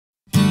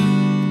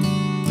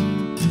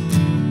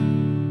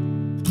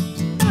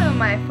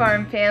my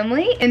farm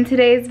family. In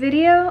today's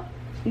video,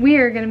 we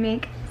are gonna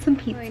make some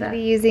pizza. I'm gonna be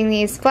using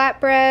these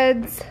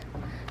flatbreads,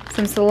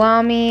 some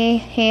salami,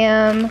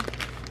 ham,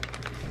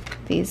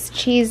 these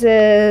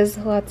cheeses,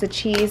 lots of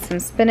cheese, some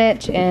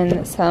spinach,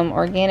 and some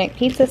organic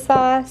pizza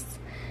sauce.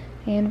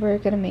 And we're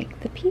gonna make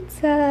the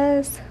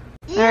pizzas.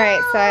 All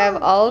right, so I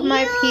have all of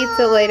my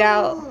pizza laid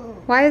out.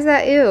 Why is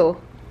that ew?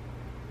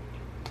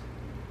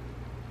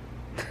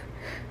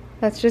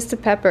 That's just a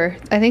pepper.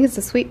 I think it's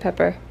a sweet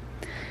pepper.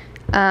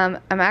 I'm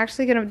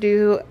actually gonna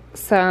do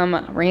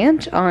some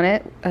ranch on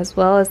it as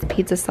well as the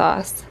pizza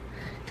sauce.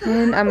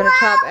 And I'm gonna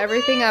chop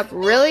everything up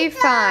really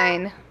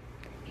fine.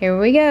 Here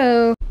we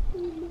go.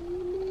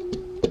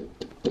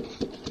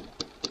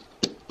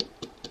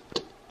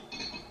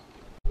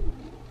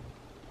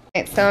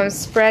 Alright, so I'm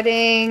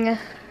spreading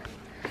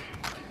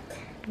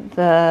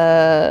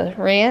the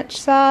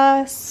ranch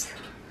sauce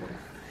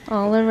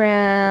all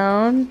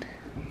around.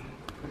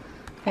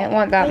 I don't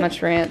want that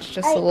much ranch,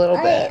 just a little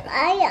bit.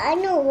 I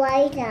know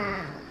why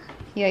that.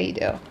 Yeah, you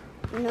do.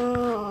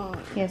 No.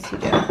 Yes, you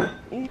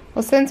do.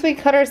 Well, since we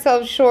cut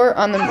ourselves short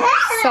on the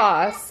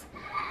sauce,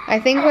 I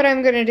think what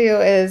I'm gonna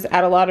do is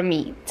add a lot of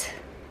meat.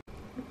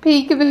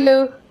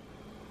 Peekaboo.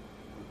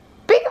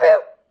 Peekaboo.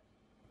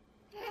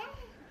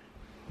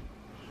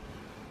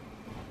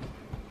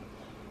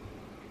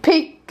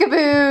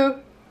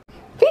 Peekaboo.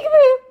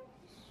 Peekaboo.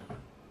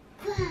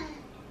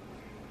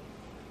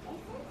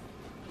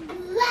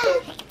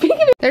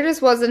 There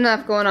just wasn't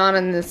enough going on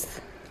in this,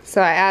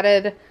 so I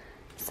added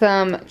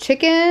some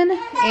chicken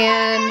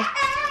and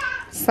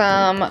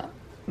some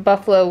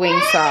buffalo wing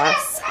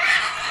sauce.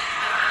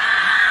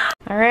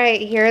 All right,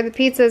 here are the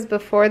pizzas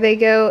before they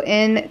go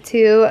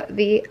into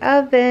the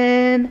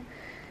oven.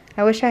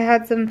 I wish I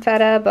had some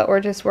feta, but we're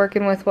just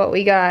working with what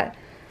we got.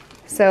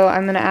 So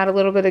I'm gonna add a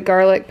little bit of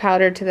garlic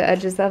powder to the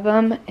edges of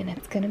them, and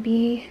it's gonna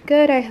be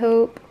good, I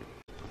hope.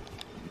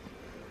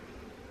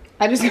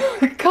 I just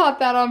caught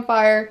that on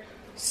fire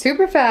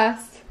super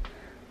fast,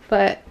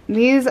 but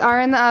these are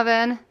in the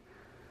oven.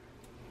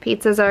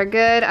 Pizzas are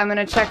good. I'm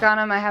gonna check on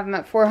them. I have them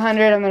at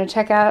 400. I'm gonna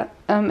check out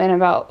them in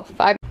about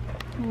 5.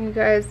 You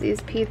guys, these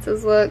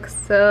pizzas look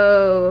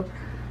so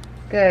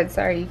good.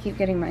 Sorry, you keep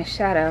getting my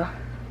shadow.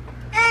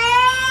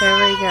 There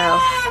we go.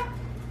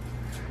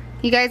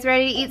 You guys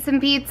ready to eat some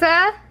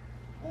pizza?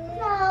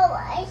 No,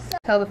 I saw.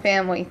 Tell the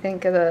family what you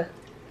think of the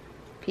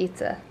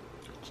pizza.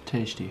 It's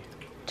tasty.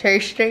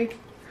 Tasty?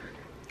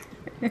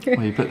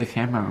 Well, you put the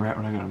camera right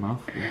when I got a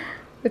mouthful.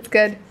 It's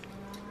good.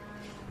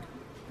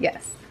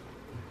 Yes.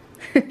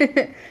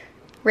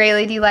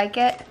 Rayleigh, do you like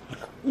it?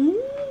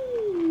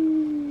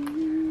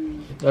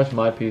 That's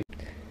my piece.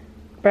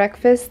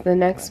 Breakfast the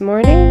next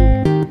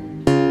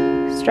morning.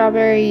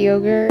 Strawberry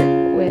yogurt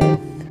with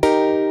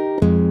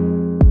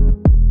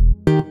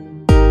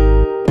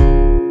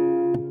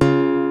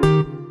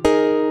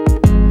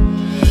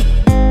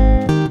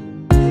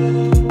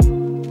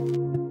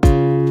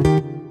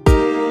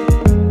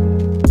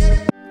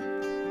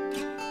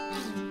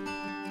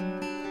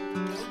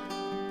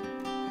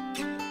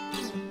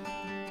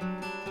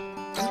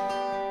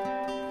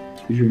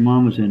your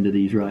mama's into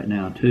these right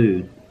now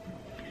too.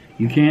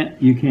 You can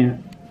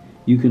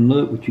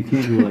look, but you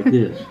can't go like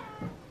this.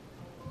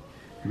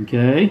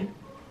 Okay?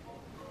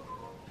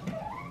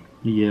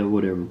 Yeah,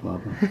 whatever,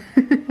 Papa.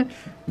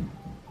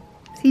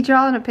 Is he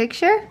drawing a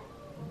picture?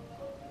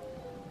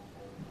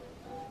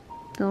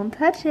 Don't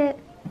touch it.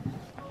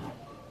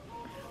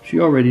 She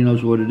already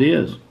knows what it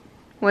is.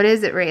 What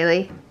is it,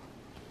 Rayleigh?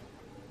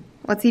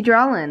 What's he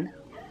drawing?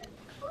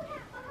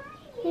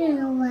 You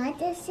know what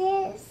this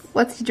is?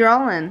 What's he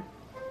drawing?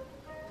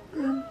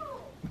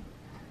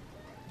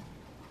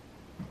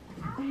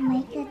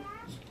 Make a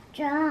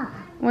straw.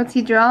 What's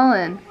he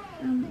drawing?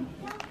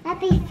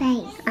 Happy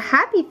face. A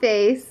happy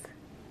face?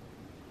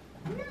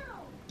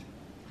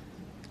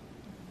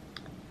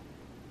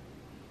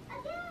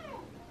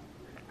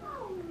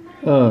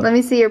 Let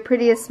me see your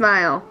prettiest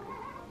smile.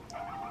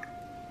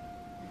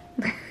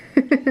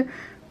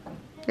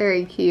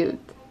 Very cute.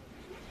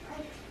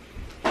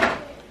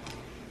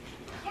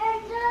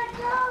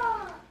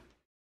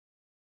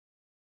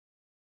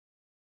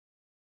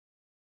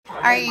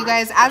 Alright, you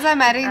guys, as I'm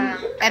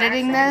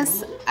editing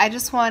this, I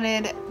just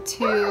wanted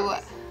to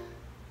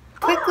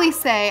quickly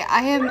say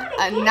I am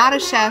not a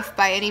chef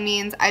by any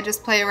means. I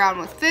just play around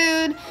with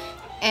food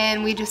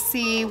and we just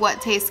see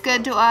what tastes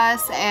good to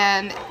us,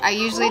 and I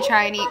usually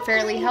try and eat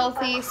fairly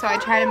healthy, so I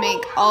try to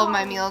make all of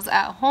my meals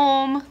at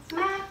home.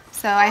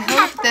 So I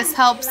hope this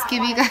helps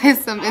give you guys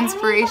some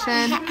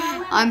inspiration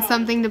on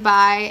something to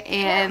buy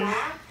and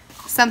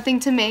something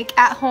to make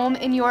at home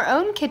in your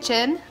own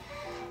kitchen.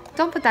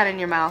 Don't put that in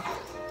your mouth.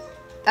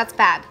 That's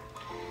bad.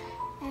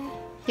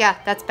 Yeah,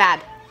 that's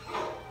bad.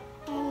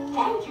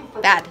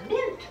 Bad.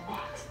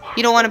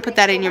 You don't want to put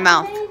that in your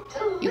mouth.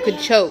 You could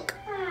choke.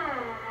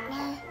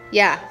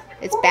 Yeah,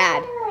 it's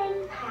bad.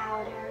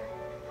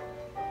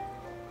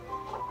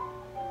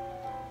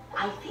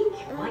 I think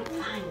you might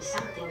find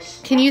something.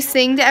 Can you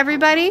sing to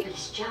everybody?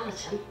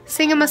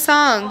 Sing them a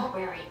song.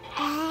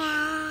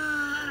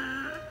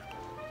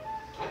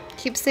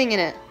 Keep singing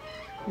it.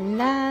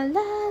 La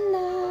la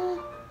la.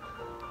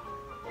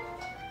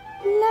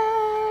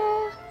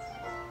 La.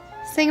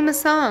 Sing him a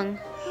song.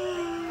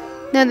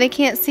 No, they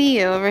can't see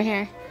you over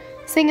here.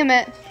 Sing him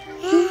it.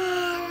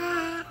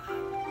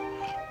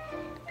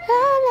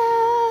 La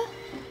la.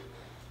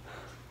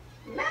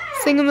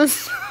 Sing him a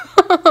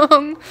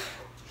song.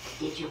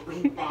 Did you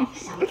bring back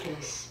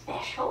something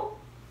special?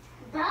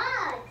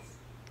 Bugs.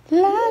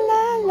 La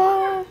la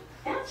la.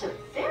 That's a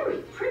very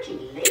pretty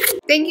lady.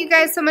 Thank you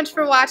guys so much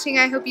for watching.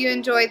 I hope you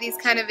enjoy these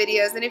kind of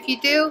videos. And if you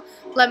do,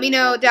 let me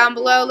know down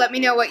below. Let me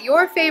know what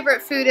your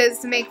favorite food is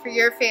to make for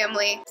your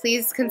family.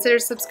 Please consider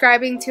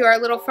subscribing to our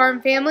little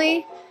farm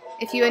family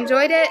if you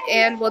enjoyed it.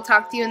 And we'll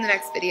talk to you in the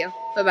next video.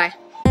 Bye-bye.